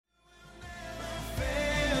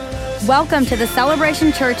Welcome to the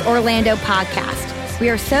Celebration Church Orlando podcast. We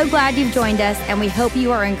are so glad you've joined us, and we hope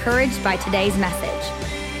you are encouraged by today's message.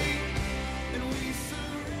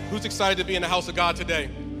 Who's excited to be in the house of God today?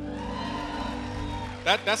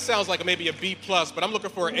 That sounds like maybe a B+, but I'm looking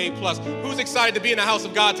for an A+. Who's excited to be in the house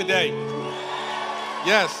of God today?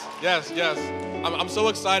 Yes. I'm so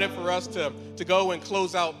excited for us to go and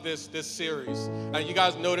close out this series. You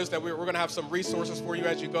guys notice that we're going to have some resources for you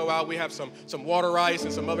as you go out. We have some water ice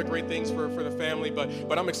and some other great things for the family.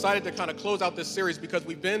 But I'm excited to kind of close out this series because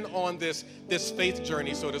we've been on this faith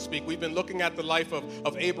journey, so to speak. We've been looking at the life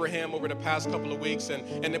of Abraham over the past couple of weeks,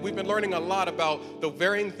 and we've been learning a lot about the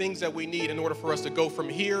varying things that we need in order for us to go from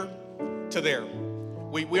here to there.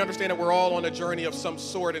 We understand that we're all on a journey of some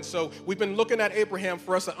sort, and so we've been looking at Abraham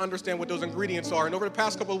for us to understand what those ingredients are. And over the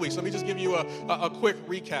past couple of weeks, let me just give you a quick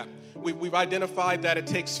recap. We've identified that it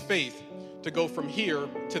takes faith to go from here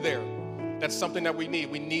to there. That's something that we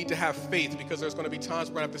need. We need to have faith because there's going to be times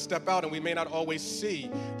we're going to have to step out, and we may not always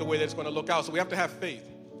see the way that it's going to look out. So we have to have faith.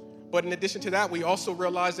 But in addition to that, we also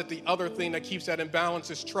realize that the other thing that keeps that in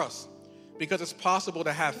balance is trust, because it's possible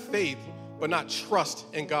to have faith but not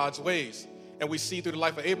trust in God's ways. And we see through the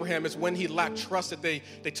life of Abraham is when he lacked trust that they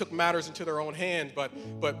took matters into their own hand. But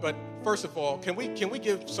first of all, can we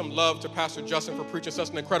give some love to Pastor Justin for preaching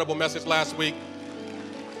such an incredible message last week?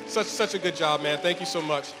 Such a good job, man. Thank you so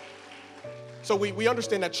much. So we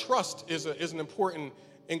understand that trust is an important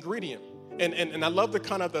ingredient. And I love the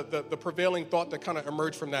kind of the prevailing thought that kind of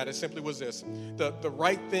emerged from that. It simply was this: the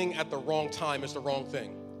right thing at the wrong time is the wrong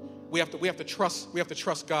thing. We have to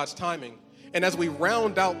trust God's timing. And as we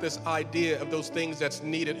round out this idea of those things that's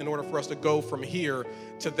needed in order for us to go from here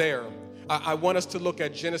to there, I want us to look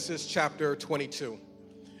at Genesis chapter 22.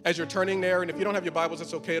 As you're turning there, and if you don't have your Bibles,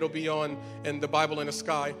 it's okay. It'll be on in the Bible in the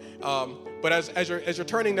sky. But as you're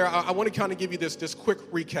turning there, I want to kind of give you this quick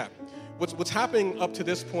recap. What's happening up to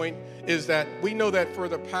this point is that we know that for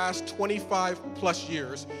the past 25 plus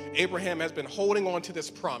years, Abraham has been holding on to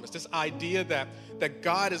this promise, this idea that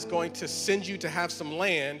God is going to send you to have some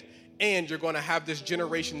land, and you're going to have this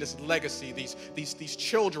generation, this legacy, these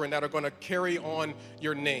children that are going to carry on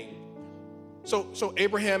your name. So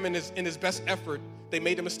Abraham, in his best effort, they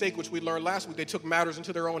made a mistake, which we learned last week. They took matters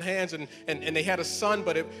into their own hands, and they had a son,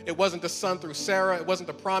 but it wasn't the son through Sarah. It wasn't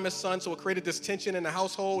the promised son, so it created this tension in the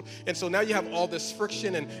household. And so now you have all this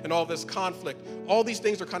friction and all this conflict. All these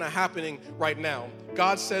things are kind of happening right now.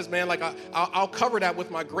 God says, man, like I'll cover that with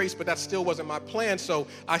my grace, but that still wasn't my plan, so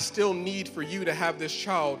I still need for you to have this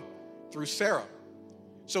child through Sarah.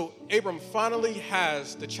 So Abram finally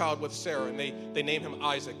has the child with Sarah, and they name him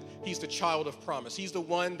Isaac. He's the child of promise. He's the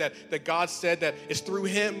one that God said that it's through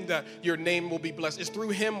him that your name will be blessed. It's through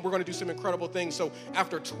him we're going to do some incredible things. So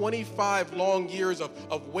after 25 long years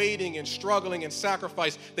of waiting and struggling and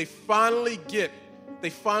sacrifice, they finally get the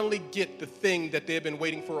thing that they've been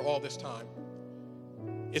waiting for all this time.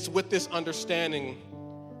 It's with this understanding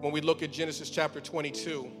when we look at Genesis chapter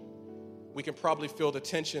 22, we can probably feel the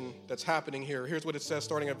tension that's happening here. Here's what it says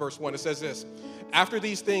starting at verse 1. It says this: after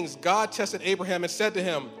these things, God tested Abraham and said to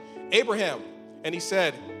him, Abraham. And he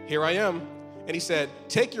said, here I am. And he said,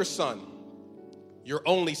 take your son, your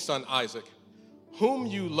only son Isaac, whom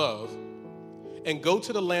you love, and go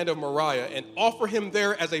to the land of Moriah and offer him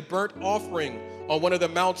there as a burnt offering on one of the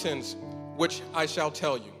mountains, which I shall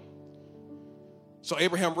tell you. So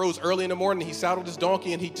Abraham rose early in the morning. He saddled his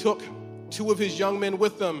donkey, and he took 2 of his young men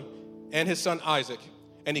with them and his son Isaac.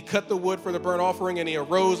 And he cut the wood for the burnt offering, and he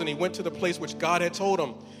arose and he went to the place which God had told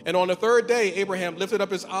him. And on the 3rd day, Abraham lifted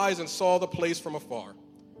up his eyes and saw the place from afar.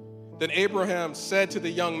 Then Abraham said to the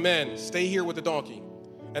young men, stay here with the donkey,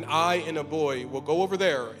 and I and the boy will go over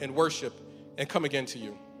there and worship and come again to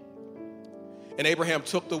you. And Abraham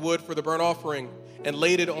took the wood for the burnt offering and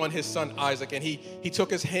laid it on his son Isaac. And he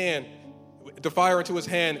took his hand, the fire into his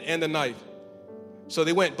hand and the knife. So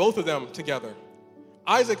they went, both of them together.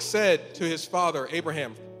 Isaac said to his father,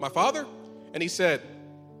 Abraham, my father? And he said,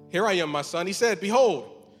 here I am, my son. He said, behold,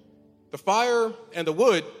 the fire and the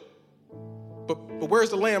wood, but where's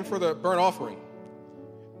the lamb for the burnt offering?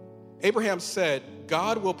 Abraham said,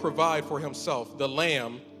 God will provide for himself the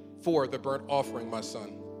lamb for the burnt offering, my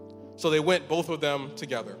son. So they went, both of them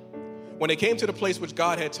together. When they came to the place which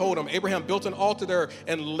God had told him, Abraham built an altar there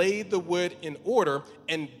and laid the wood in order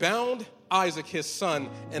and bound Isaac, his son,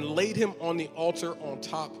 and laid him on the altar on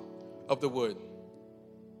top of the wood.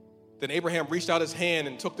 Then Abraham reached out his hand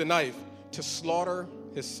and took the knife to slaughter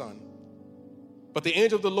his son. But the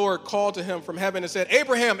angel of the Lord called to him from heaven and said,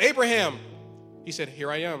 Abraham, Abraham. He said, here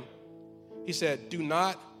I am. He said, do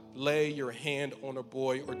not lay your hand on a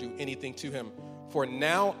boy or do anything to him, for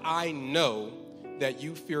now I know that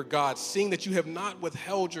you fear God, seeing that you have not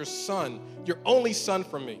withheld your son, your only son,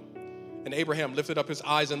 from me. And Abraham lifted up his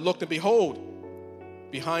eyes and looked, and behold,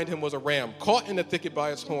 behind him was a ram caught in the thicket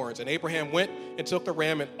by its horns. And Abraham went and took the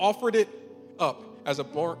ram and offered it up as a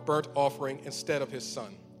burnt offering instead of his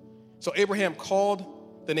son. So Abraham called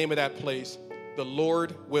the name of that place, "The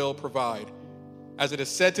Lord will provide." As it is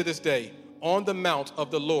said to this day, "On the mount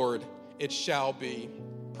of the Lord it shall be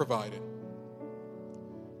provided."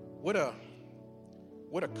 What a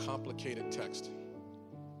complicated text.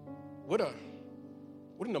 What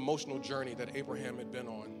an emotional journey that Abraham had been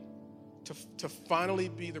on to finally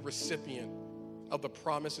be the recipient of the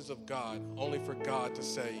promises of God, only for God to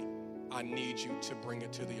say, "I need you to bring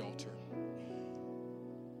it to the altar."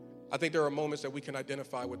 I think there are moments that we can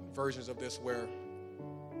identify with versions of this where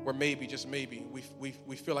maybe, just maybe,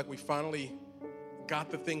 we feel like we finally got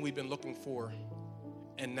the thing we've been looking for,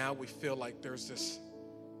 and now we feel like there's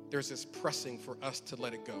this pressing for us to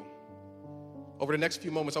let it go. Over the next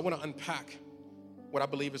few moments, I want to unpack what I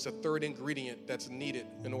believe is the third ingredient that's needed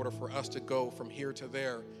in order for us to go from here to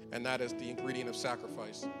there, and that is the ingredient of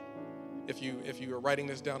sacrifice. If you are writing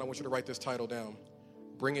this down, I want you to write this title down: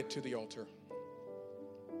 Bring It to the Altar.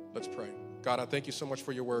 Let's pray. God, I thank you so much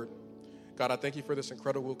for your word. God, I thank you for this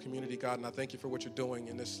incredible community, God, and I thank you for what you're doing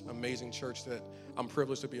in this amazing church that I'm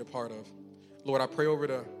privileged to be a part of. Lord, I pray over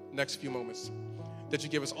the next few moments that you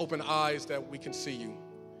give us open eyes that we can see you.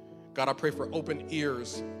 God, I pray for open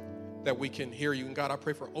ears that we can hear you. And God, I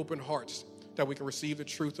pray for open hearts that we can receive the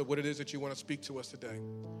truth of what it is that you want to speak to us today.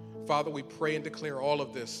 Father, we pray and declare all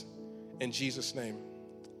of this in Jesus' name.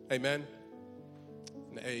 Amen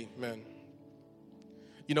and amen.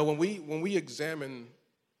 You know, when we examine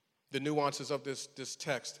the nuances of this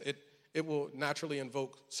text, it will naturally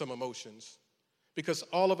invoke some emotions, because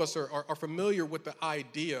all of us are familiar with the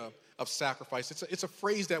idea of sacrifice. It's a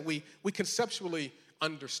phrase that we conceptually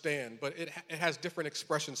understand, but it has different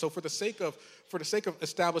expressions. So for the sake of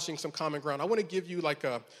establishing some common ground, I want to give you like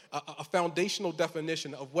a foundational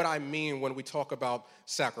definition of what I mean when we talk about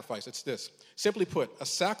sacrifice. It's this: simply put, a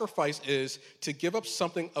sacrifice is to give up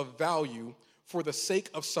something of value for the sake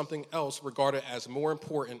of something else regarded as more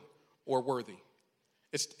important or worthy.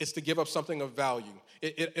 It's to give up something of value.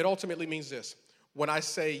 It ultimately means this: when I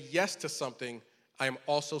say yes to something, I am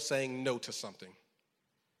also saying no to something.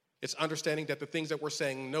 It's understanding that the things that we're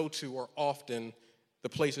saying no to are often the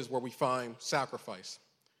places where we find sacrifice.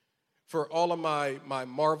 For all of my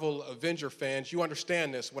Marvel Avenger fans, you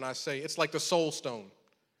understand this when I say it's like the Soul Stone.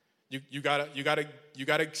 You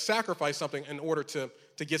gotta sacrifice something in order to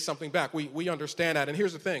get something back. We understand that, and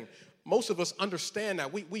here's the thing: most of us understand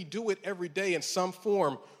that. We do it every day in some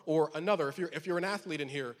form or another. If you're an athlete in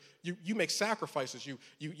here, you make sacrifices.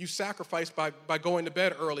 You sacrifice by going to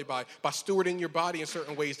bed early, by stewarding your body in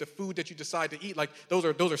certain ways, the food that you decide to eat. Like those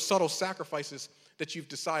are subtle sacrifices that you've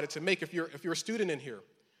decided to make. If you're a student in here,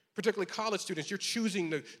 particularly college students, you're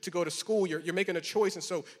choosing to go to school. You're making a choice, and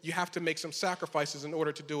so you have to make some sacrifices in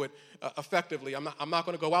order to do it effectively. I'm not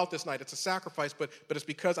going to go out this night. It's a sacrifice, but it's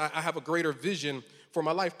because I have a greater vision for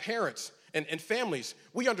my life. Parents and families,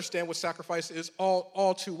 we understand what sacrifice is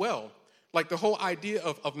all too well. Like the whole idea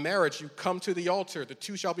of marriage, you come to the altar, the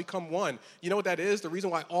two shall become one. You know what that is? The reason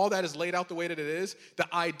why all that is laid out the way that it is,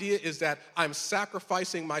 the idea is that I'm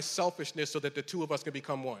sacrificing my selfishness so that the two of us can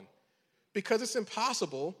become one. Because it's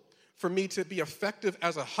impossible for me to be effective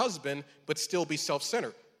as a husband but still be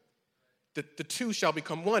self-centered. The two shall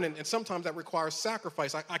become one, and sometimes that requires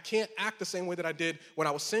sacrifice. I can't act the same way that I did when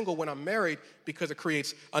I was single, when I'm married, because it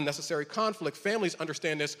creates unnecessary conflict. Families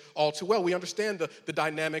understand this all too well. We understand the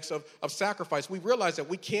dynamics of sacrifice. We realize that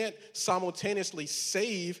we can't simultaneously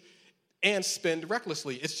save and spend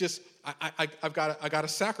recklessly. It's just I've got to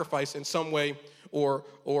sacrifice in some way or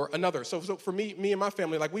another. So for me and my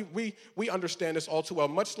family, like we understand this all too well.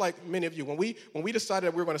 Much like many of you, when we decided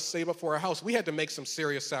that we were going to save up for our house, we had to make some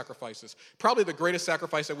serious sacrifices. Probably the greatest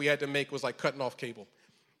sacrifice that we had to make was like cutting off cable.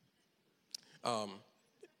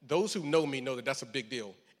 Those who know me know that that's a big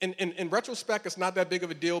deal. In retrospect, it's not that big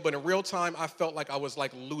of a deal, but in real time, I felt like I was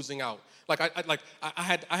like losing out. Like I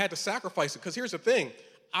had to sacrifice it, because here's the thing: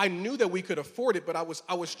 I knew that we could afford it, but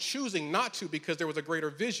I was choosing not to because there was a greater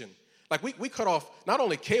vision. Like we cut off not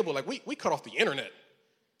only cable, like we cut off the internet.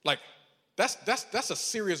 Like that's a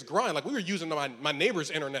serious grind. Like we were using my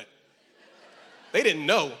neighbor's internet. They didn't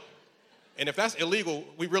know, and if that's illegal,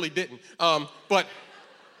 we really didn't. But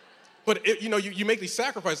it, you make these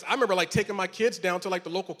sacrifices. I remember like taking my kids down to like the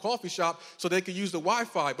local coffee shop so they could use the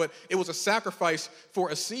Wi-Fi. But it was a sacrifice for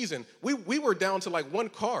a season. We were down to like one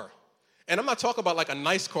car, and I'm not talking about like a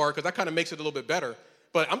nice car because that kind of makes it a little bit better.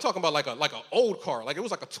 but I'm talking about like an old car. Like it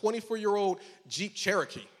was like a 24-year-old Jeep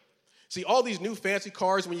Cherokee. See, all these new fancy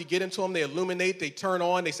cars, when you get into them, they illuminate, they turn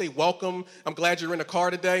on, they say, welcome, I'm glad you're in the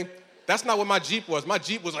car today. That's not what my Jeep was. My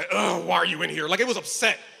Jeep was like, oh, why are you in here? Like, it was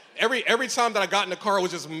upset. Every time that I got in the car, it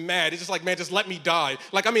was just mad. It's just like, man, just let me die.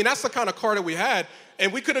 Like, I mean, that's the kind of car that we had.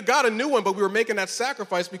 And we could have got a new one, but we were making that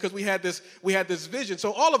sacrifice because we had this vision.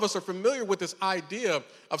 So all of us are familiar with this idea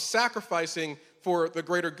of sacrificing for the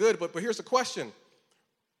greater good. But here's the question.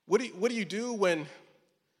 What do you do when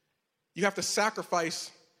you have to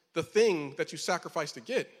sacrifice the thing that you sacrificed to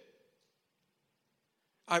get?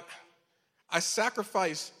 I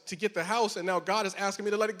sacrificed to get the house, and now God is asking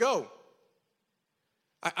me to let it go.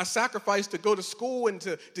 I sacrificed to go to school and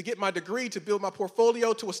to get my degree, to build my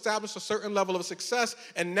portfolio, to establish a certain level of success.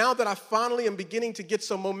 And now that I finally am beginning to get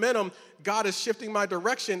some momentum, God is shifting my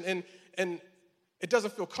direction, and it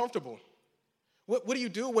doesn't feel comfortable. What do you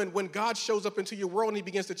do when God shows up into your world and he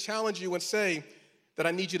begins to challenge you and say that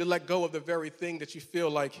I need you to let go of the very thing that you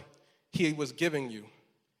feel like he was giving you?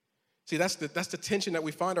 See, that's the tension that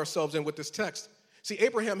we find ourselves in with this text. See,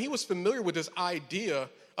 Abraham, he was familiar with this idea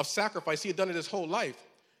of sacrifice. He had done it his whole life.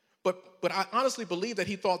 But I honestly believe that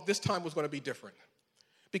he thought this time was going to be different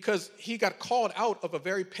because he got called out of a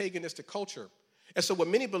very paganistic culture. And so what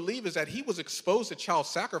many believe is that he was exposed to child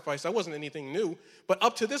sacrifice. That wasn't anything new. But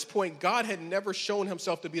up to this point, God had never shown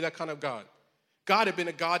himself to be that kind of God. God had been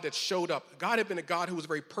a God that showed up. God had been a God who was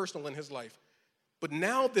very personal in his life. But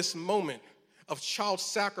now this moment of child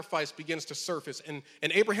sacrifice begins to surface. And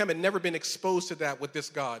Abraham had never been exposed to that with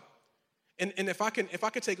this God. And if I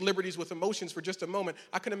could take liberties with emotions for just a moment,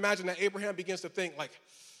 I can imagine that Abraham begins to think like,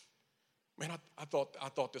 man, I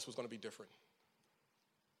thought this was going to be different.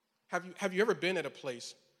 Have you ever been at a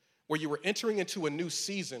place where you were entering into a new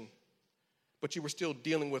season, but you were still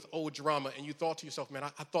dealing with old drama, and you thought to yourself, man,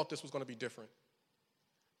 I thought this was going to be different.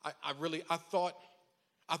 I really thought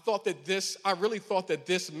that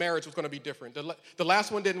this marriage was going to be different. The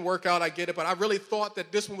last one didn't work out, I get it, but I really thought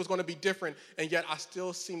that this one was going to be different, and yet I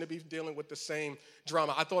still seem to be dealing with the same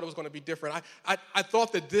drama. I thought it was going to be different. I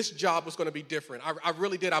thought that this job was going to be different. I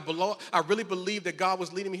really did. I really believed that God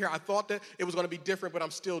was leading me here. I thought that it was going to be different, but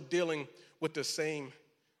I'm still dealing with the same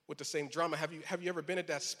drama. Have you ever been at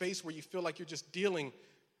that space where you feel like you're just dealing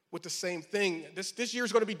with the same thing? This year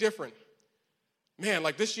is going to be different. Man,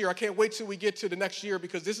 like this year, I can't wait till we get to the next year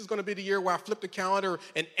because this is going to be the year where I flip the calendar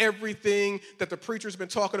and everything that the preacher's been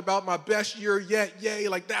talking about, my best year yet, yay,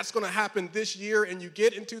 like that's going to happen this year. And you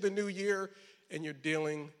get into the new year and you're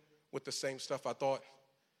dealing with the same stuff. I thought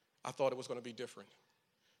it was going to be different.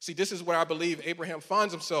 See, this is where I believe Abraham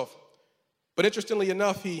finds himself. But interestingly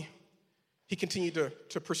enough, he continued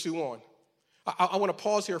to pursue on. I want to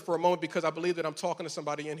pause here for a moment because I believe that I'm talking to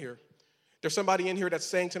somebody in here. There's somebody in here that's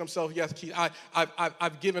saying to themselves, yes, Keith,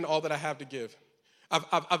 I've given all that I have to give.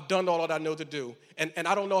 I've done all that I know to do. And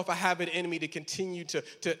I don't know if I have it in me to continue to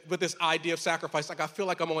with this idea of sacrifice. Like I feel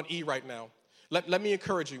like I'm on E right now. Let me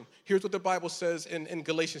encourage you. Here's what the Bible says in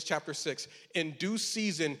Galatians chapter 6. In due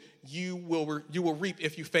season, you will reap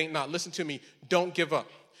if you faint not. Listen to me. Don't give up.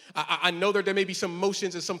 I know that there may be some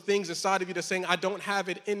emotions and some things inside of you that's saying, I don't have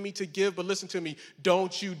it in me to give, but listen to me.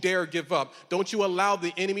 Don't you dare give up. Don't you allow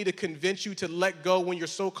the enemy to convince you to let go when you're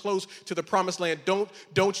so close to the promised land.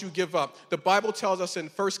 Don't you give up. The Bible tells us in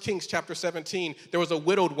 1 Kings chapter 17, there was a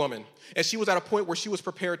widowed woman, and she was at a point where she was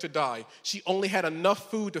prepared to die. She only had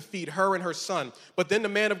enough food to feed her and her son. But then the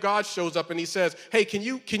man of God shows up and he says, hey, can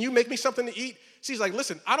you make me something to eat? She's like,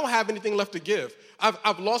 listen, I don't have anything left to give.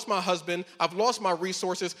 I've lost my husband. I've lost my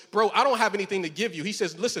resources. Bro, I don't have anything to give you. He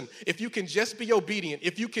says, listen, if you can just be obedient,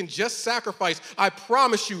 if you can just sacrifice, I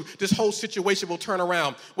promise you this whole situation will turn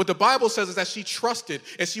around. What the Bible says is that she trusted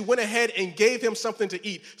and she went ahead and gave him something to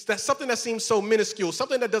eat. That's something that seems so minuscule,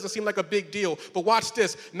 something that doesn't seem like a big deal. But watch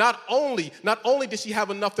this. Not only did she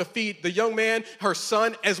have enough to feed the young man, her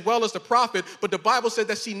son, as well as the prophet, but the Bible said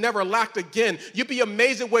that she never lacked again. You'd be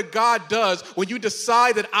amazed at what God does when you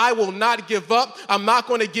decide that I will not give up. I'm not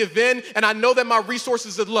going to give in. And I know that my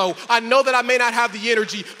resources are low. I know that I may not have the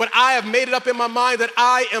energy, but I have made it up in my mind that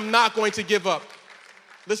I am not going to give up.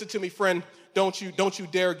 Listen to me, friend. Don't you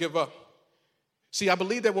dare give up. See, I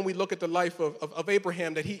believe that when we look at the life of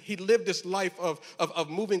Abraham, that he lived this life of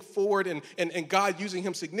moving forward and God using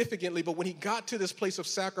him significantly. But when he got to this place of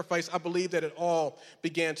sacrifice, I believe that it all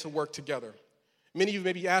began to work together. Many of you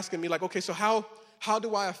may be asking me like, okay, so how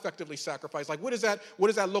do I effectively sacrifice? Like, what does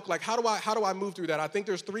that look like? How do I move through that? I think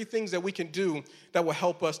there's 3 things that we can do that will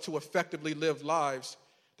help us to effectively live lives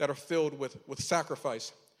that are filled with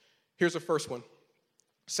sacrifice. Here's the first one.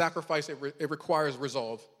 Sacrifice, it requires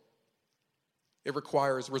resolve. It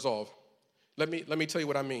requires resolve. Let me tell you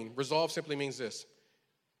what I mean. Resolve simply means this.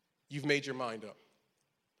 You've made your mind up.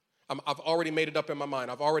 I've already made it up in my mind.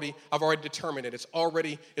 I've already determined it. It's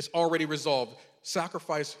already resolved.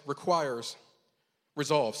 Sacrifice requires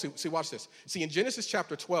resolve. See, watch this. See, in Genesis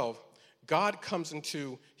chapter 12, God comes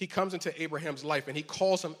into Abraham's life, and he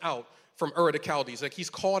calls him out from Ur of the Chaldees. Like, he's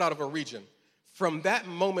called out of a region. From that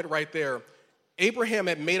moment right there, Abraham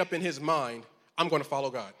had made up in his mind, I'm going to follow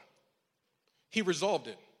God. He resolved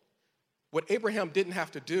it. What Abraham didn't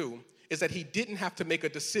have to do is that he didn't have to make a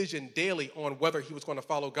decision daily on whether he was going to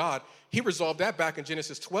follow God. He resolved that back in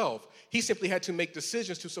Genesis 12. He simply had to make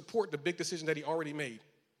decisions to support the big decision that he already made.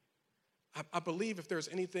 I believe if there's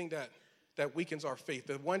anything that weakens our faith,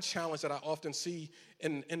 the one challenge that I often see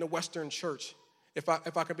in the Western church, if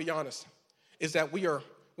I can be honest, is that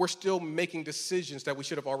we're still making decisions that we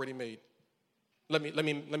should have already made. Let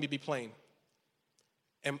me be plain.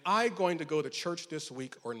 Am I going to go to church this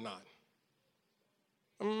week or not?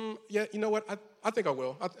 Yeah, you know what? I think I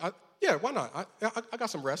will. Yeah, why not? I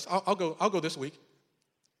got some rest. I'll go this week.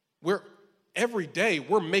 Every day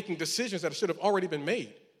we're making decisions that should have already been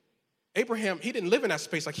made. Abraham, he didn't live in that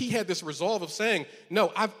space. Like, he had this resolve of saying,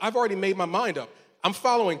 no, I've already made my mind up. I'm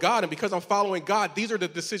following God, and because I'm following God, these are the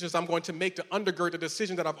decisions I'm going to make to undergird the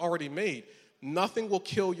decision that I've already made. Nothing will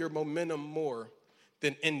kill your momentum more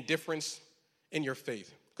than indifference in your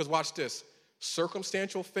faith. Because watch this.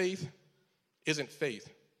 Circumstantial faith isn't faith.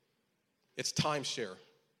 It's timeshare.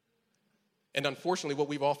 And unfortunately, what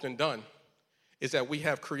we've often done is that we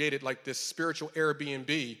have created like this spiritual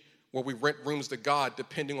Airbnb where we rent rooms to God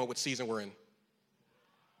depending on what season we're in.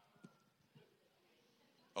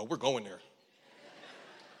 Oh, we're going there.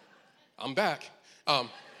 I'm back.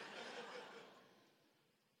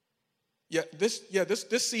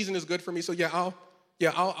 This season is good for me. So I'm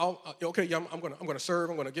gonna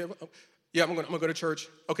serve. I'm gonna give. I'm gonna go to church.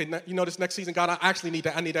 Okay, this next season, God, I need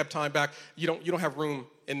to have time back. You don't have room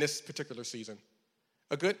in this particular season.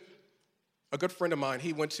 A good friend of mine,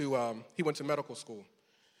 he went to medical school.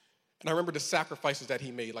 And I remember the sacrifices that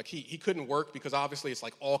he made. Like, he couldn't work because obviously it's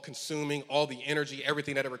like all consuming, all the energy,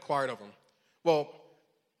 everything that it required of him. Well,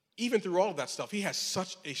 even through all of that stuff, he has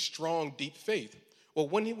such a strong, deep faith. Well,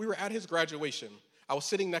 when we were at his graduation, I was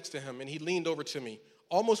sitting next to him, and he leaned over to me,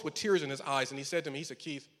 almost with tears in his eyes, and he said to me,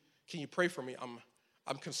 Keith, can you pray for me?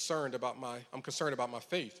 I'm concerned about my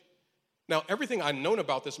faith. Now, everything I've known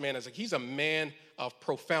about this man is like, he's a man of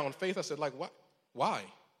profound faith. I said, like, what? Why?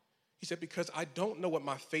 He said, because I don't know what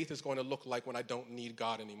my faith is going to look like when I don't need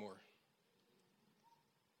God anymore.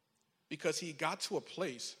 Because he got to a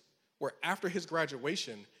place where after his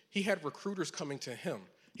graduation, he had recruiters coming to him.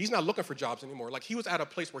 He's not looking for jobs anymore. Like, he was at a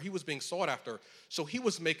place where he was being sought after. So he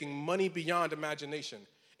was making money beyond imagination.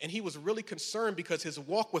 And he was really concerned because his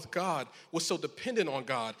walk with God was so dependent on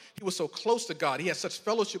God. He was so close to God. He had such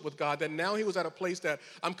fellowship with God that now he was at a place that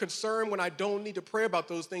I'm concerned when I don't need to pray about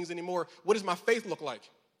those things anymore. What does my faith look like?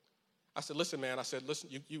 I said, listen, man.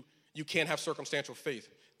 You can't have circumstantial faith.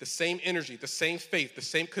 The same energy, the same faith, the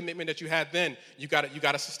same commitment that you had then, you got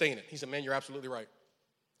to sustain it. He said, man, you're absolutely right.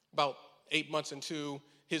 About 8 months into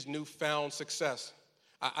his newfound success,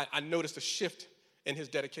 I noticed a shift in his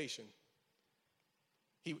dedication.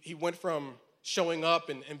 He went from showing up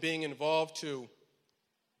and being involved to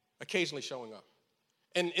occasionally showing up.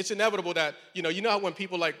 And it's inevitable that, you know how when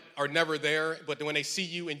people like are never there, but when they see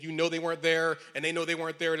you and you know they weren't there and they know they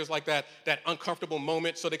weren't there, there's like that uncomfortable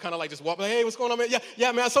moment. So they kind of like just walk, like, hey, what's going on, man?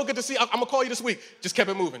 Yeah, man, it's so good to see you. I'm going to call you this week. Just kept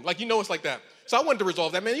it moving. Like, it's like that. So I wanted to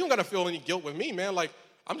resolve that, man. You don't got to feel any guilt with me, man. Like,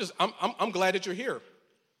 I'm glad that you're here.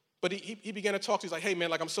 But he began to talk to me. He's like, hey,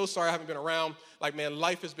 man, like, I'm so sorry I haven't been around. Like, man,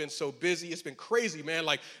 life has been so busy. It's been crazy, man.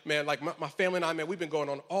 Like, my family and I, man, we've been going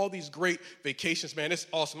on all these great vacations, man. It's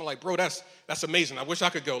awesome. I'm like, bro, that's amazing. I wish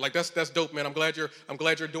I could go. Like, that's dope, man. I'm glad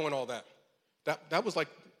you're doing all that. That was like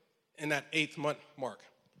in that 8th month mark.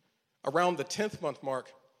 Around the 10th month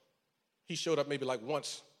mark, he showed up maybe like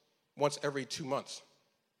once every 2 months.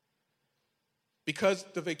 Because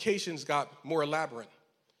the vacations got more elaborate.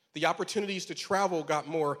 The opportunities to travel got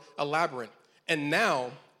more elaborate. And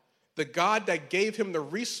now, the God that gave him the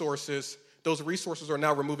resources, those resources are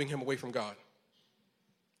now removing him away from God.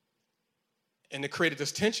 And it created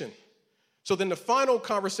this tension. So then the final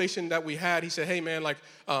conversation that we had, he said, hey, man, like,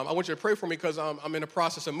 I want you to pray for me because I'm in the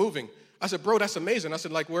process of moving. I said, bro, that's amazing. I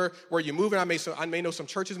said, like, where are you moving? I may know some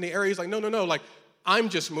churches in the area. He's like, no, like, I'm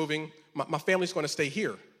just moving. My family's going to stay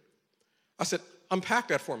here. I said, unpack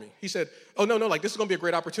that for me. He said, oh, no, like, this is going to be a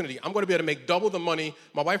great opportunity. I'm going to be able to make double the money.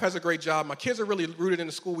 My wife has a great job. My kids are really rooted in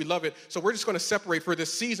the school. We love it. So we're just going to separate for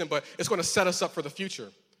this season, but it's going to set us up for the future.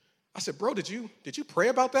 I said, bro, did you pray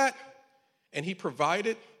about that? And he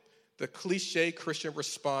provided the cliche Christian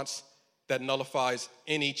response that nullifies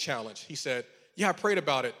any challenge. He said, yeah, I prayed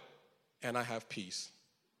about it, and I have peace.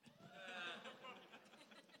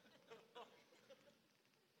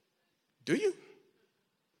 Do you?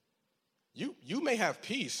 You may have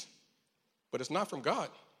peace, but it's not from God.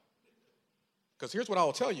 Because here's what I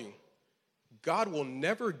will tell you. God will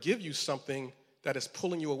never give you something that is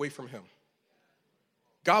pulling you away from him.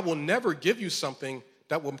 God will never give you something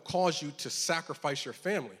that will cause you to sacrifice your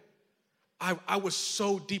family. I was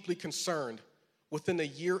so deeply concerned. Within a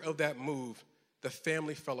year of that move, the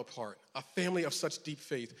family fell apart. A family of such deep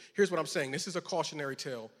faith. Here's what I'm saying. This is a cautionary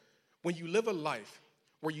tale. When you live a life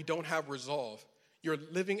where you don't have resolve, you're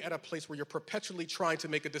living at a place where you're perpetually trying to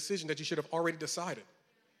make a decision that you should have already decided.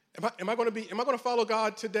 Am I going to follow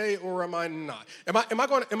God today or am I not? Am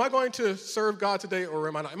I going to serve God today or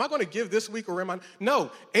am I not? Am I going to give this week or am I not?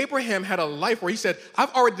 No. Abraham had a life where he said,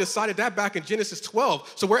 I've already decided that back in Genesis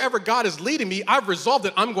 12. So wherever God is leading me, I've resolved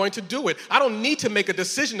that I'm going to do it. I don't need to make a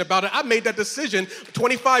decision about it. I made that decision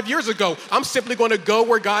 25 years ago. I'm simply going to go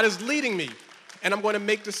where God is leading me. And I'm going to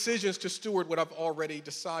make decisions to steward what I've already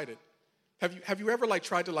decided. Have you ever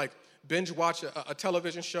tried to binge watch a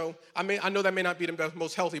television show? I know that may not be the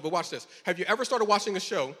most healthy, but watch this. Have you ever started watching a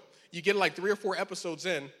show, you get 3 or 4 episodes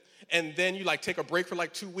in, and then you take a break for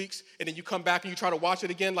 2 weeks, and then you come back and you try to watch it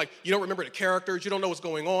again, you don't remember the characters, you don't know what's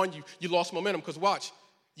going on, you lost momentum, because watch,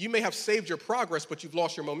 you may have saved your progress, but you've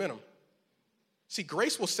lost your momentum. See,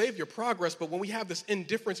 grace will save your progress, but when we have this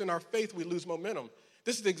indifference in our faith, we lose momentum.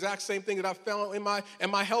 This is the exact same thing that I found in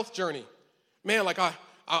my health journey. Man,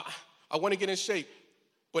 I want to get in shape.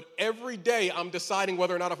 But every day I'm deciding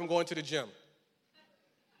whether or not if I'm going to the gym.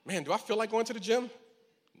 Man, do I feel like going to the gym?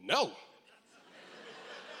 No.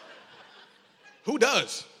 Who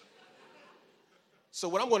does? So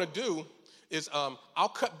what I'm going to do is I'll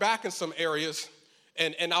cut back in some areas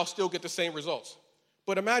and I'll still get the same results.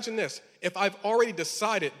 But imagine this. If I've already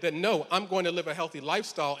decided that, no, I'm going to live a healthy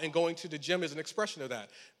lifestyle and going to the gym is an expression of that.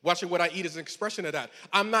 Watching what I eat is an expression of that.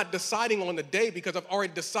 I'm not deciding on the day because I've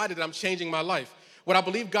already decided that I'm changing my life. What I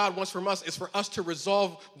believe God wants from us is for us to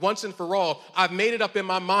resolve once and for all, I've made it up in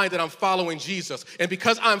my mind that I'm following Jesus. And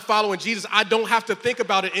because I'm following Jesus, I don't have to think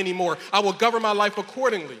about it anymore. I will govern my life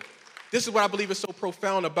accordingly. This is what I believe is so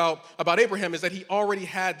profound about Abraham, is that he already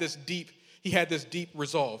had this deep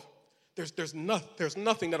resolve. There's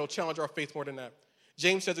nothing that'll challenge our faith more than that.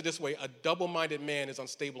 James says it this way, a double-minded man is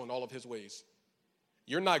unstable in all of his ways.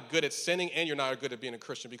 You're not good at sinning and you're not good at being a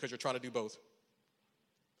Christian because you're trying to do both.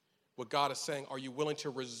 What God is saying, are you willing to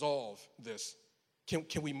resolve this? Can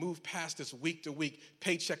we move past this week to week,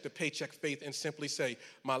 paycheck to paycheck faith and simply say,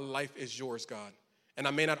 my life is yours, God. And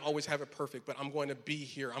I may not always have it perfect, but I'm going to be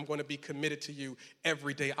here. I'm going to be committed to you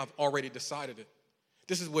every day. I've already decided it.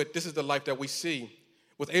 This is the life that we see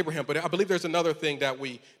with Abraham. But I believe there's another thing that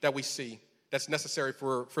we see that's necessary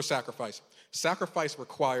for sacrifice. Sacrifice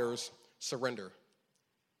requires surrender.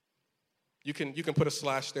 You can put a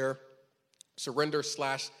slash there. Surrender /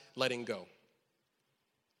 letting go.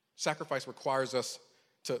 Sacrifice requires us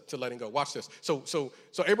to letting go. Watch this. So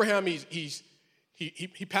Abraham,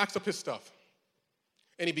 he packs up his stuff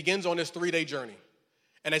and he begins on this 3-day journey.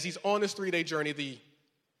 And as he's on this 3-day journey,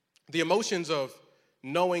 the emotions of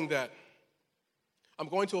knowing that I'm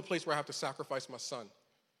going to a place where I have to sacrifice my son.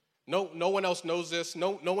 No one else knows this.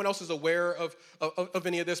 No one else is aware of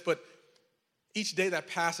any of this, but each day that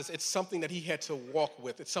passes, it's something that he had to walk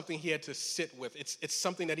with. It's something he had to sit with. It's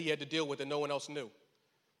something that he had to deal with that no one else knew.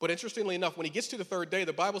 But interestingly enough, when he gets to the 3rd day,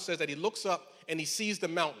 the Bible says that he looks up and he sees the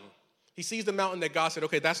mountain. He sees the mountain that God said,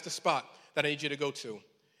 okay, that's the spot that I need you to go to.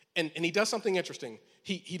 And he does something interesting.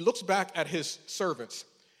 He looks back at his servants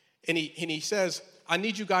and he says, I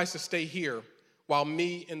need you guys to stay here while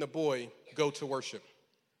me and the boy go to worship.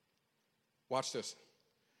 Watch this.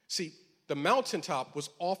 See, the mountaintop was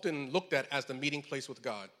often looked at as the meeting place with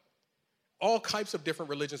God. All types of different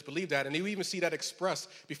religions believe that, and you even see that expressed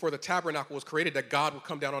before the tabernacle was created, that God would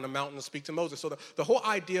come down on a mountain and speak to Moses. So the whole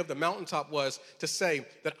idea of the mountaintop was to say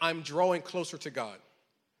that I'm drawing closer to God.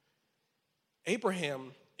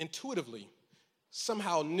 Abraham intuitively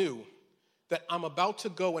somehow knew that I'm about to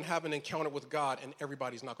go and have an encounter with God, and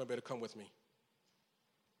everybody's not going to be able to come with me.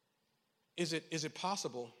 Is it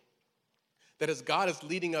possible that as God is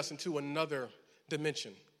leading us into another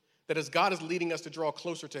dimension, that as God is leading us to draw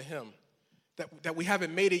closer to him, that we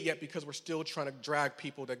haven't made it yet because we're still trying to drag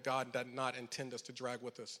people that God did not intend us to drag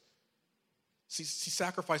with us? See,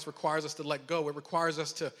 sacrifice requires us to let go. It requires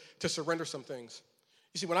us to surrender some things.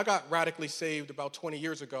 You see, when I got radically saved about 20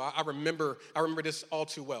 years ago, I remember this all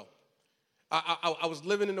too well. I was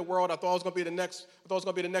living in the world. I thought I was going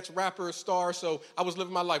to be the next rapper or star, so I was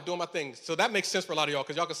living my life, doing my thing. So that makes sense for a lot of y'all,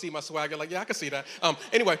 because y'all can see my swagger. Like, yeah, I can see that.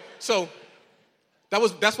 Anyway, so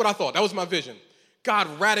that's what I thought. That was my vision. God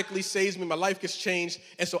radically saves me. My life gets changed.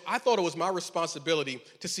 And so I thought it was my responsibility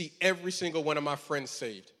to see every single one of my friends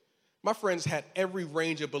saved. My friends had every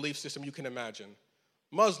range of belief system you can imagine.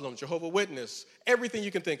 Muslim, Jehovah's Witness, everything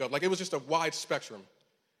you can think of. Like, it was just a wide spectrum.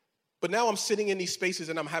 But now I'm sitting in these spaces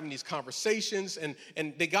and I'm having these conversations, and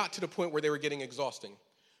they got to the point where they were getting exhausting.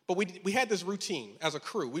 But we had this routine as a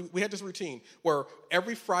crew. We had this routine where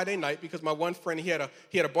every Friday night, because my one friend, he had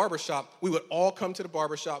a barbershop, we would all come to the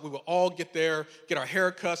barbershop. We would all get there, get our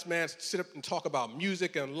haircuts, man, sit up and talk about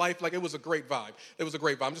music and life. Like, it was a great vibe. It was a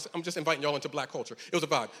great vibe. I'm just inviting y'all into black culture. It was a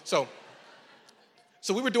vibe. So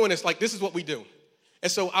we were doing this, like, this is what we do.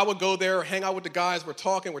 And so I would go there, hang out with the guys, we're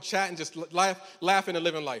talking, we're chatting, just laughing and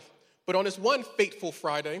living life. But on this one fateful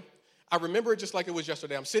Friday, I remember it just like it was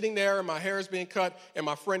yesterday. I'm sitting there, and my hair is being cut, and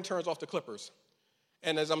my friend turns off the clippers.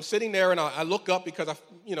 And as I'm sitting there, and I look up because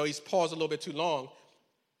he's paused a little bit too long,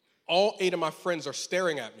 all 8 of my friends are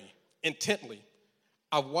staring at me intently.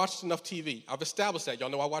 I've watched enough TV. I've established that. Y'all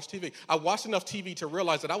know I watch TV. I watched enough TV to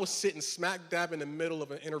realize that I was sitting smack dab in the middle of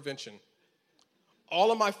an intervention. All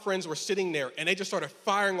of my friends were sitting there, and they just started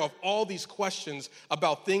firing off all these questions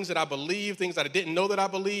about things that I believe, things that I didn't know that I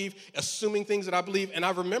believe, assuming things that I believe. And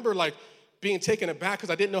I remember, like, being taken aback because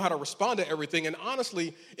I didn't know how to respond to everything. And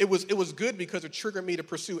honestly, it was good because it triggered me to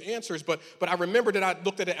pursue answers. But I remember that I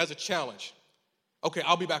looked at it as a challenge. Okay,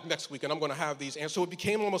 I'll be back next week, and I'm going to have these answers. So it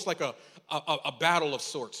became almost like a battle of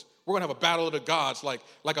sorts. We're going to have a battle of the gods, like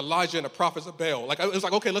Elijah and the prophets of Baal. Like, it was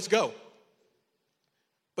like, okay, let's go.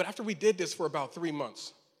 But after we did this for about 3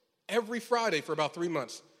 months, every Friday for about 3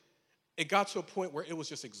 months, it got to a point where it was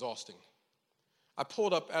just exhausting. I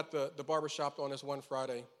pulled up at the barbershop on this one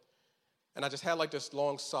Friday, and I just had like this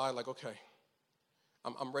long sigh, like, okay,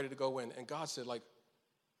 I'm ready to go in. And God said, like,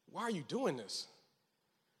 why are you doing this?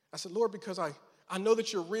 I said, Lord, because I know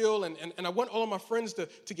that you're real, and I want all of my friends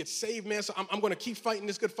to get saved, man, so I'm going to keep fighting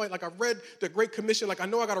this good fight. Like, I read the Great Commission, like, I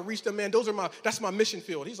know I got to reach them, man. That's my mission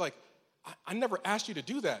field. He's like, I never asked you to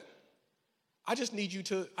do that. I just need you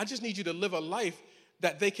to live a life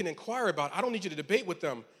that they can inquire about. I don't need you to debate with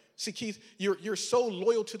them. See, Keith, you're so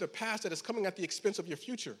loyal to the past that it's coming at the expense of your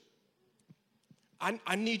future.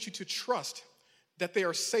 I need you to trust that they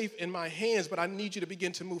are safe in my hands, but I need you to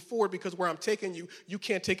begin to move forward, because where I'm taking you, you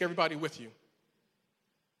can't take everybody with you.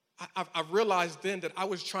 I've realized then that I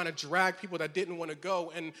was trying to drag people that didn't want to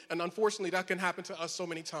go, and unfortunately that can happen to us so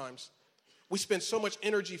many times. We spend so much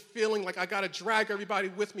energy feeling like I got to drag everybody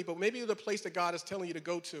with me, but maybe the place that God is telling you to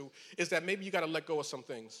go to is that maybe you got to let go of some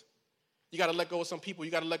things. You got to let go of some people.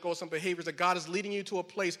 You got to let go of some behaviors, that God is leading you to a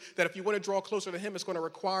place that if you want to draw closer to him, it's going to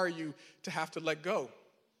require you to have to let go.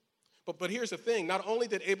 But here's the thing. Not only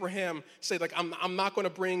did Abraham say, like, I'm not going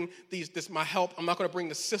to bring my help. I'm not going to bring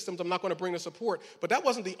the systems. I'm not going to bring the support. But that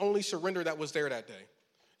wasn't the only surrender that was there that day.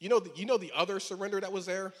 You know the other surrender that was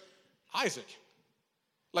there? Isaac.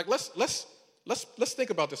 Like, let's think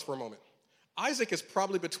about this for a moment. Isaac is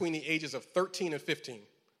probably between the ages of 13 and 15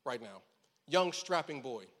 right now. Young, strapping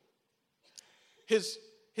boy. His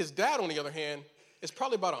dad, on the other hand, is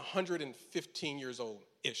probably about 115 years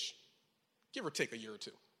old-ish, give or take a year or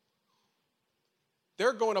two.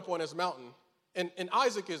 They're going up on this mountain, and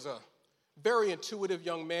Isaac is a very intuitive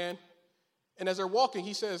young man. And as they're walking,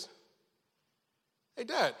 he says, hey,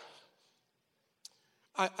 Dad,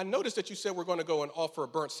 I noticed that you said we're going to go and offer a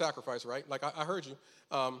burnt sacrifice, right? Like, I heard you.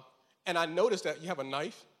 And I noticed that you have a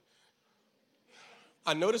knife.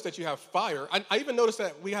 I noticed that you have fire. I even noticed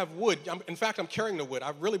that we have wood. In fact, I'm carrying the wood.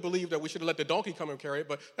 I really believe that we should have let the donkey come and carry it,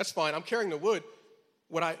 but that's fine. I'm carrying the wood.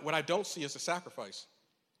 What I don't see is the sacrifice.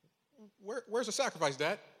 Where's the sacrifice,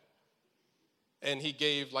 Dad? And he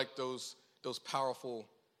gave like those powerful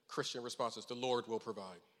Christian responses. The Lord will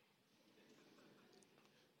provide.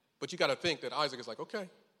 But you got to think that Isaac is like, okay.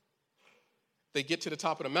 They get to the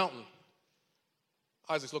top of the mountain.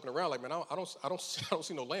 Isaac's looking around like, man, I don't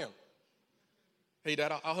see no lamb. Hey,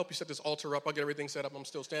 Dad, I'll help you set this altar up. I'll get everything set up. I'm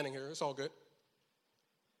still standing here. It's all good.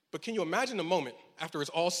 But can you imagine the moment after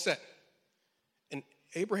it's all set, and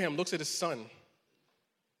Abraham looks at his son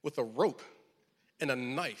with a rope and a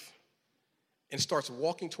knife and starts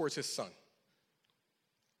walking towards his son?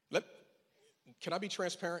 Can I be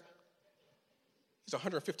transparent? He's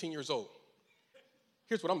 115 years old.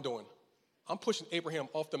 Here's what I'm doing. I'm pushing Abraham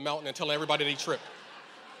off the mountain and telling everybody that he tripped.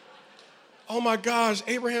 Oh my gosh,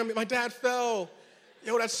 Abraham, my dad fell.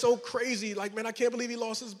 Yo, that's so crazy. Like, man, I can't believe he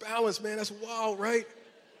lost his balance, man. That's wild, right?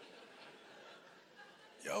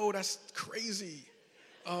 Yo, that's crazy.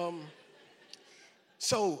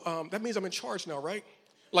 so that means I'm in charge now, right?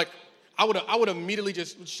 Like, I would immediately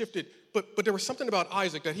just shifted. But there was something about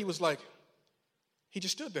Isaac that he was like, he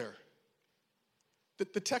just stood there.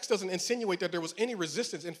 The text doesn't insinuate that there was any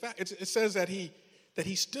resistance. In fact, it says that he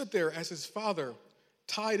stood there as his father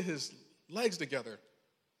tied his legs together.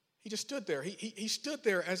 He just stood there. He stood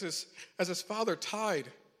there as his father tied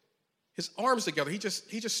his arms together. He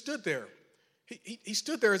just stood there. He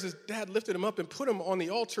stood there as his dad lifted him up and put him on the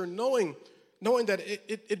altar, knowing that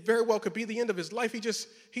it very well could be the end of his life. He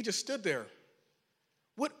just stood there.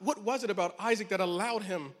 What was it about Isaac that allowed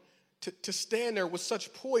him to stand there with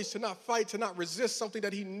such poise, to not fight, to not resist something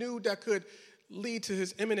that he knew that could lead to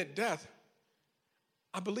his imminent death?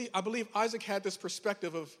 I believe Isaac had this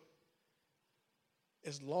perspective of,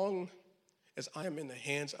 as long as I am in the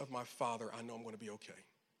hands of my father, I know I'm going to be okay.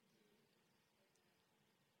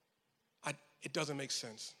 It doesn't make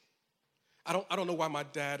sense. I don't know why my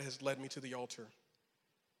dad has led me to the altar,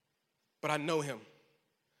 but I know him.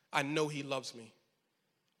 I know he loves me.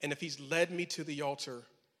 And if he's led me to the altar,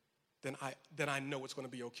 then I know it's going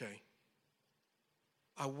to be okay.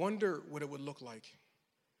 I wonder what it would look like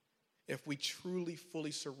if we truly,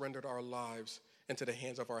 fully surrendered our lives into the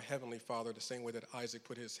hands of our Heavenly Father, the same way that Isaac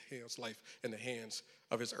put his life in the hands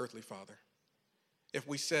of his earthly father. If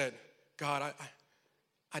we said, God,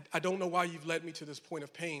 I don't know why you've led me to this point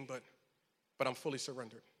of pain, but I'm fully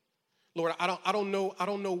surrendered. Lord, I don't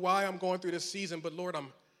know why I'm going through this season, but Lord,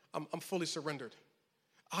 I'm fully surrendered.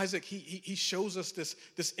 Isaac, he shows us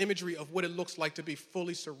this imagery of what it looks like to be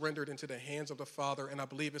fully surrendered into the hands of the Father, and I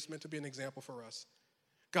believe it's meant to be an example for us.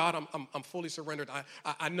 God, I'm fully surrendered.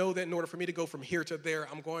 I know that in order for me to go from here to there,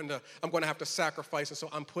 I'm going to have to sacrifice, and so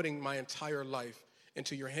I'm putting my entire life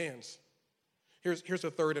into your hands. Here's the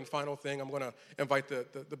third and final thing. I'm going to invite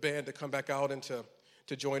the band to come back out and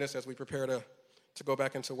to join us as we prepare to go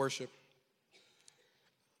back into worship.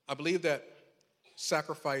 I believe that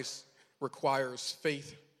sacrifice requires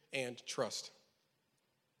faith and trust.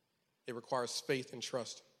 It requires faith and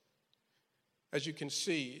trust. As you can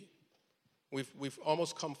see, we've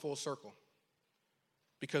almost come full circle,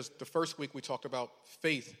 because the first week we talked about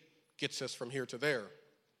faith gets us from here to there.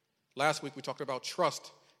 Last week we talked about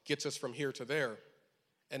trust gets us from here to there.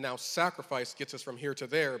 And now sacrifice gets us from here to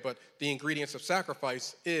there, but the ingredients of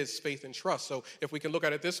sacrifice is faith and trust. So if we can look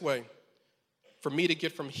at it this way, for me to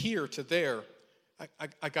get from here to there,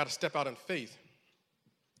 I got to step out in faith.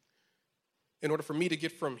 In order for me to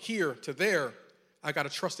get from here to there, I got to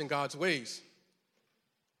trust in God's ways.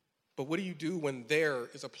 But what do you do when there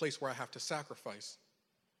is a place where I have to sacrifice?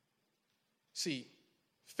 See,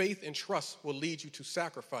 faith and trust will lead you to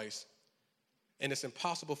sacrifice. And it's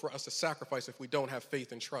impossible for us to sacrifice if we don't have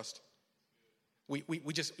faith and trust. We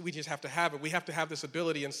just have to have it. We have to have this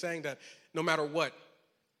ability in saying that no matter what,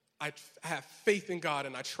 I have faith in God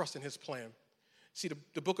and I trust in his plan. See,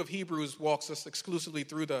 the book of Hebrews walks us exclusively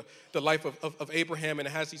through the life of Abraham, and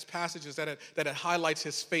it has these passages that it highlights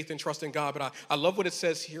his faith and trust in God. But I love what it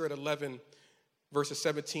says here at 11, verses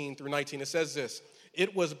 17 through 19. It says this: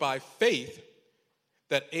 it was by faith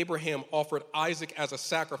that Abraham offered Isaac as a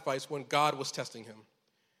sacrifice when God was testing him.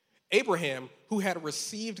 Abraham, who had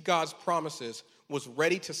received God's promises, was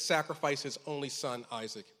ready to sacrifice his only son,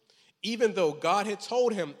 Isaac, even though God had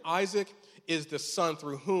told him, Isaac is the son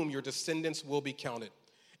through whom your descendants will be counted.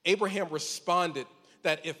 Abraham responded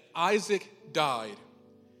that if Isaac died,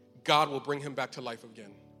 God will bring him back to life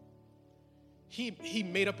again. He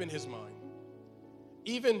made up in his mind,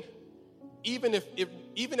 even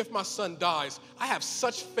if my son dies, I have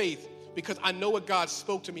such faith because I know what God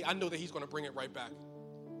spoke to me. I know that he's going to bring it right back.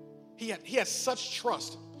 He had such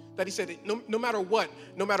trust that he said, no matter what,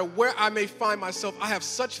 no matter where I may find myself, I have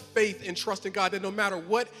such faith and trust in God that no matter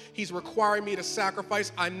what he's requiring me to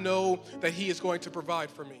sacrifice, I know that he is going to provide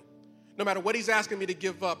for me. No matter what he's asking me to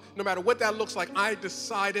give up, no matter what that looks like, I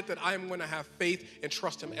decided that I am going to have faith and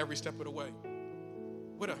trust him every step of the way.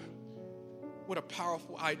 What a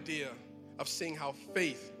powerful idea of seeing how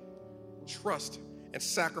faith, trust, and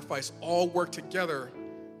sacrifice all work together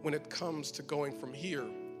when it comes to going from here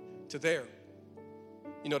to there.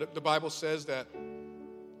 You know, the Bible says that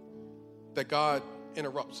God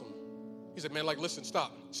interrupts him. He said, man, listen,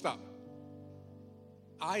 stop.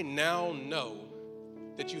 I now know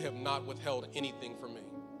that you have not withheld anything from me.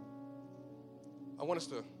 I want us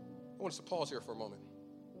to pause here for a moment,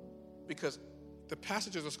 because the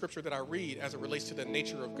passages of scripture that I read as it relates to the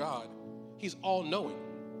nature of God, he's all-knowing.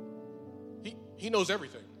 He knows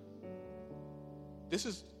everything. This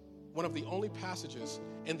is one of the only passages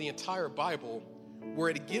in the entire Bible where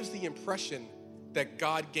it gives the impression that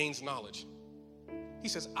God gains knowledge. He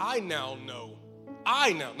says, I now,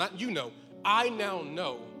 not you know, I now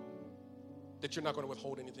know that you're not going to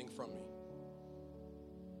withhold anything from me.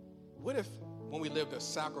 What if when we lived a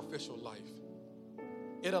sacrificial life,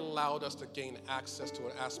 it allowed us to gain access to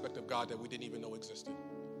an aspect of God that we didn't even know existed?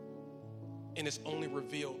 And it's only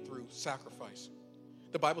revealed through sacrifice.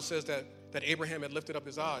 The Bible says that Abraham had lifted up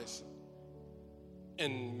his eyes,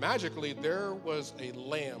 and magically there was a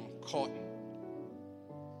lamb caught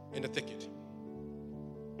in the thicket.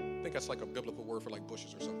 I think that's like a biblical word for like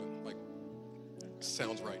bushes or something. Like,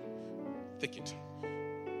 sounds right. Thicket.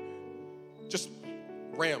 Just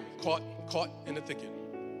ram caught in the thicket.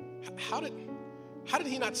 How did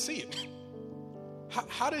he not see it?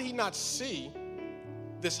 How did he not see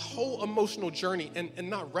this whole emotional journey and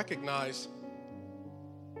not recognize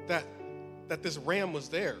that this ram was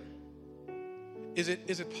there? Is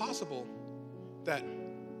it possible that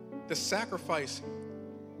the sacrifice,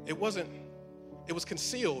 it was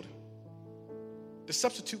concealed? The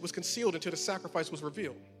substitute was concealed until the sacrifice was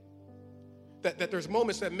revealed. That there's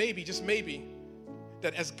moments that maybe, just maybe,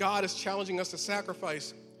 that as God is challenging us to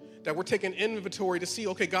sacrifice, that we're taking inventory to see,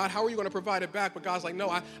 okay, God, how are you going to provide it back? But God's like, no,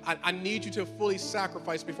 I need you to fully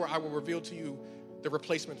sacrifice before I will reveal to you the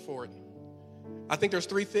replacement for it. I think there's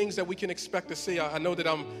 3 things that we can expect to see. I know that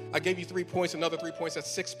I gave you 3 points, another 3 points,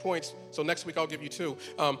 that's 6 points. So next week I'll give you 2.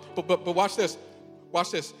 But watch this.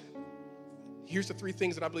 Watch this. Here's the 3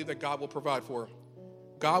 things that I believe that God will provide for.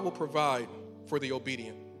 God will provide for the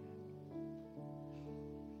obedient.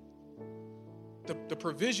 The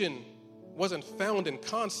provision wasn't found in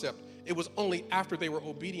concept. It was only after they were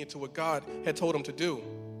obedient to what God had told them to do.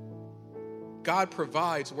 God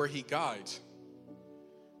provides where he guides.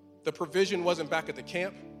 The provision wasn't back at the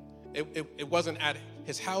camp. It wasn't at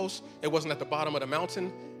his house. It wasn't at the bottom of the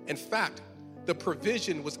mountain. In fact, the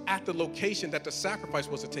provision was at the location that the sacrifice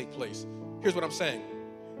was to take place. Here's what I'm saying.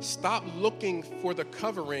 Stop looking for the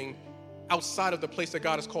covering outside of the place that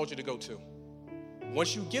God has called you to go to.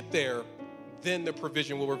 Once you get there, then the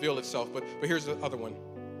provision will reveal itself. But here's the other one.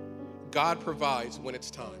 God provides when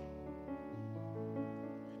it's time.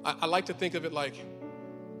 I like to think of it like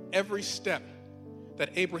every step that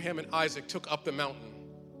Abraham and Isaac took up the mountain,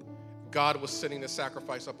 God was setting the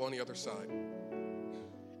sacrifice up on the other side.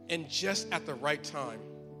 And just at the right time,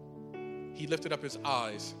 he lifted up his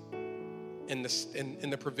eyes and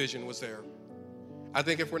the provision was there. I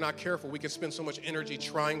think if we're not careful, we can spend so much energy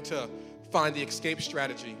trying to find the escape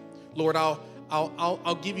strategy. Lord,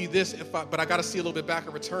 I'll give you this, but I got to see a little bit back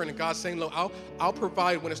in return. And God's saying, look, I'll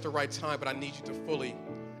provide when it's the right time, but I need you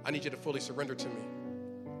to fully surrender to me.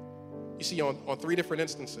 You see, on 3 different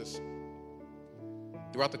instances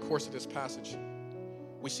throughout the course of this passage,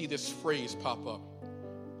 we see this phrase pop up.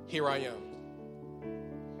 Here I am.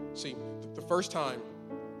 See, the first time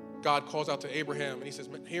God calls out to Abraham and he says,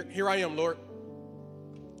 here I am, Lord.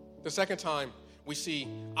 The second time, we see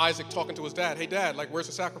Isaac talking to his dad. Hey, Dad, like, where's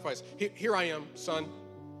the sacrifice? Here I am, son.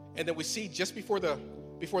 And then we see just before the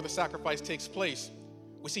sacrifice takes place,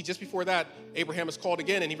 we see just before that, Abraham is called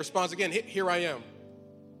again, and he responds again, here I am.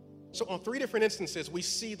 So on 3 different instances, we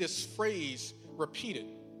see this phrase repeated.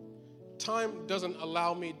 Time doesn't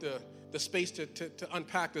allow me the space to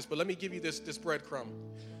unpack this, but let me give you this breadcrumb.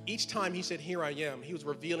 Each time he said, here I am, he was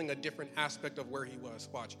revealing a different aspect of where he was.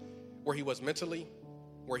 Watch. Where he was mentally,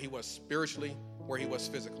 where he was spiritually, where he was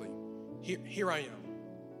physically. Here I am.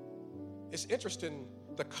 It's interesting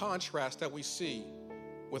the contrast that we see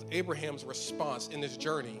with Abraham's response in this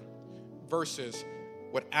journey versus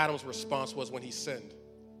what Adam's response was when he sinned.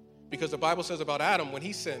 Because the Bible says about Adam, when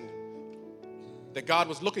he sinned, that God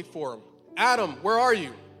was looking for him. Adam, where are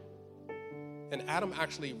you? And Adam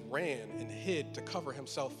actually ran and hid to cover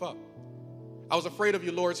himself up. I was afraid of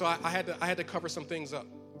you, Lord, so I had to cover some things up.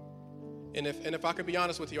 And if I could be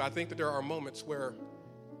honest with you, I think that there are moments where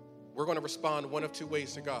we're going to respond one of 2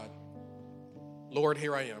 ways to God. Lord,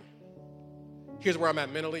 here I am. Here's where I'm at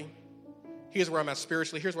mentally. Here's where I'm at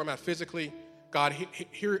spiritually. Here's where I'm at physically. God,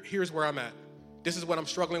 here's where I'm at. This is what I'm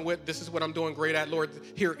struggling with. This is what I'm doing great at. Lord,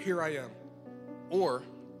 here I am. Or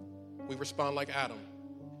we respond like Adam.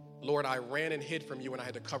 Lord, I ran and hid from you and I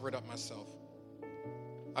had to cover it up myself.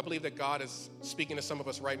 I believe that God is speaking to some of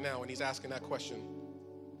us right now and he's asking that question.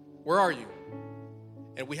 Where are you?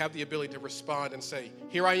 And we have the ability to respond and say,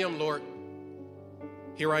 here I am, Lord.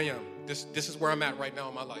 Here I am. This is where I'm at right now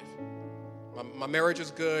in my life. My marriage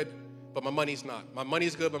is good, but my money's not. My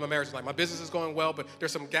money's good, but my marriage is not. My business is going well, but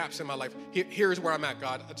there's some gaps in my life. Here's where I'm at,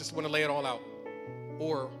 God. I just want to lay it all out.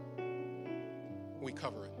 Or we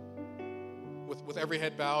cover it. With every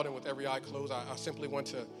head bowed and with every eye closed, I simply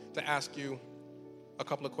want to ask you a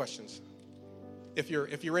couple of questions. If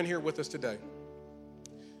you're in here with us today,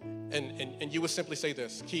 and you would simply say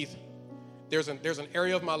this, Keith, there's an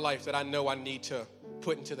area of my life that I know I need to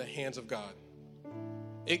put into the hands of God.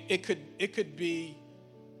 It could be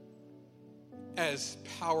as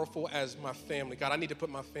powerful as my family. God, I need to put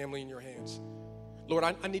my family in your hands. Lord,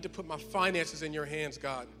 I need to put my finances in your hands,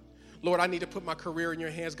 God. Lord, I need to put my career in your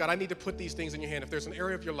hands. God, I need to put these things in your hand. If there's an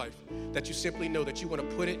area of your life that you simply know that you want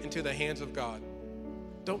to put it into the hands of God,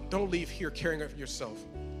 don't leave here caring for yourself.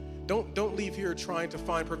 Don't leave here trying to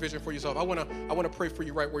find provision for yourself. I want to pray for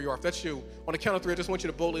you right where you are. If that's you, on the count of three, I just want you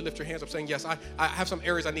to boldly lift your hands up saying, yes, I have some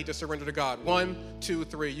areas I need to surrender to God. 1, 2,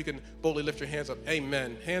 3. You can boldly lift your hands up.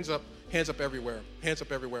 Amen. Hands up everywhere. Hands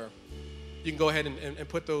up everywhere. You can go ahead and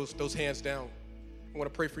put those hands down. I want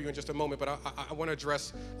to pray for you in just a moment, but I want to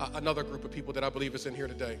address another group of people that I believe is in here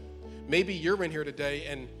today. Maybe you're in here today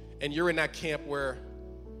and you're in that camp where,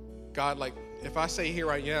 God, like, if I say here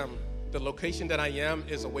I am, the location that I am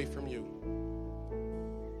is away from you.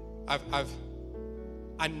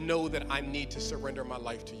 I know that I need to surrender my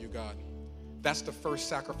life to you, God. That's the first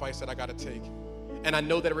sacrifice that I got to take. And I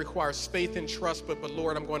know that it requires faith and trust, but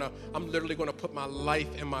Lord, I'm literally going to put my life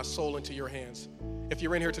and my soul into your hands. If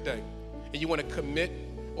you're in here today and you want to commit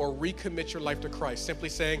or recommit your life to Christ, simply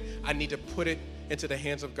saying, I need to put it into the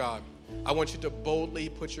hands of God, I want you to boldly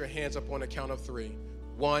put your hands up on a count of 3.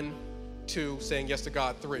 1, 2, saying yes to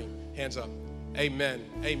God. 3, hands up. Amen.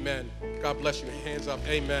 Amen. God bless you. Hands up.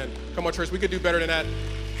 Amen. Come on, church. We could do better than that.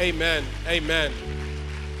 Amen. Amen.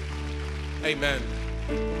 Amen.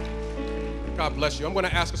 God bless you. I'm going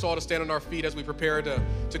to ask us all to stand on our feet as we prepare to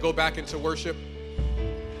go back into worship.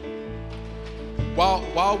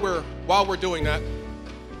 While we're doing that,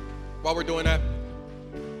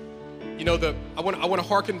 you know, I want to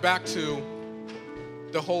hearken back to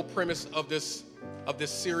the whole premise of this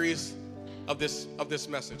series, of this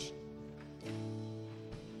message.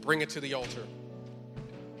 Bring it to the altar.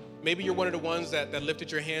 Maybe you're one of the ones that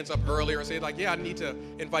lifted your hands up earlier and said, like, yeah, I need to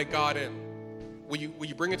invite God in. Will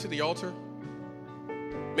you bring it to the altar?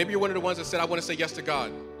 Maybe you're one of the ones that said, I want to say yes to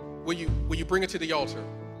God. Will you bring it to the altar?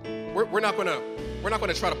 We're not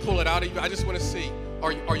gonna try to pull it out of you. I just want to see,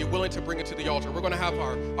 are you willing to bring it to the altar? We're going to have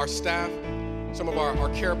our staff, some of our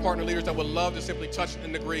care partner leaders that would love to simply touch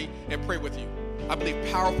and agree and pray with you. I believe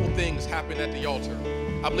powerful things happen at the altar.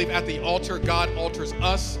 I believe at the altar, God alters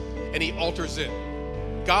us and he alters it.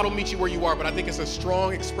 God will meet you where you are, but I think it's a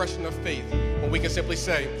strong expression of faith when we can simply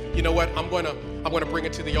say, you know what, I'm going to bring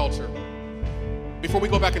it to the altar. Before we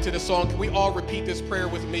go back into this song, can we all repeat this prayer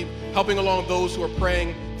with me, helping along those who are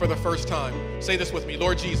praying for the first time? Say this with me.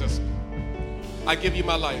 Lord Jesus, I give you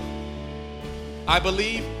my life. I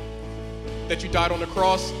believe that you died on the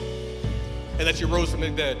cross and that you rose from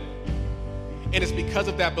the dead. And it's because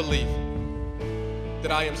of that belief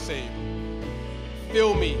that I am saved.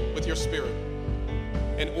 Fill me with your spirit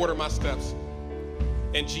and order my steps.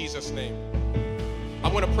 In Jesus' name. I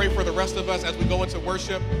want to pray for the rest of us as we go into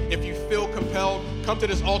worship. If you feel compelled, come to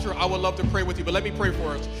this altar. I would love to pray with you, but let me pray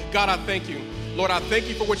for us. God, I thank you. Lord, I thank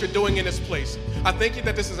you for what you're doing in this place. I thank you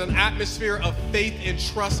that this is an atmosphere of faith and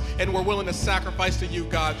trust, and we're willing to sacrifice to you,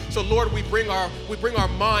 God. So, Lord, we bring our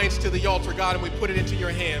minds to the altar, God, and we put it into your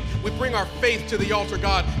hand. We bring our faith to the altar,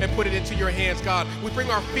 God, and put it into your hands, God. We bring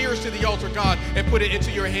our fears to the altar, God, and put it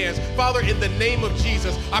into your hands. Father, in the name of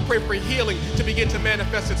Jesus, I pray for healing to begin to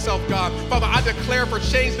manifest itself, God. Father, I declare for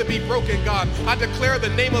chains to be broken, God. I declare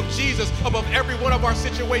the name of Jesus above every one of our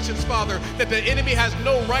situations, Father, that the enemy has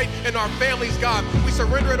no right in our families, God. We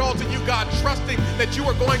surrender it all to you, God, trusting that you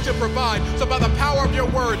are going to provide. So by the power of your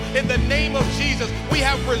word, in the name of Jesus, we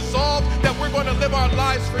have resolved that we're going to live our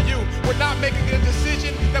lives for you. We're not making a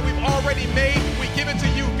decision that we've already made. We give it to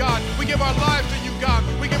you, God. We give our lives to you, God.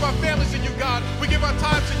 We give our families to you, God. We give our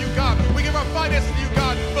time to you, God. We give our finances to you,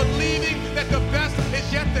 God, believing that the best is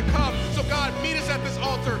yet to come. So God, meet us at this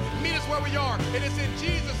altar. Meet us where we are. And it's in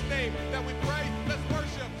Jesus' name that we pray. Let's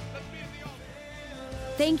worship. Let's be at the altar.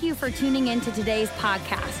 Thank you for tuning in to today's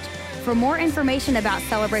podcast. For more information about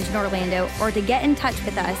Celebration Orlando or to get in touch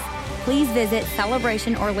with us, please visit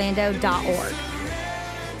celebrationorlando.org.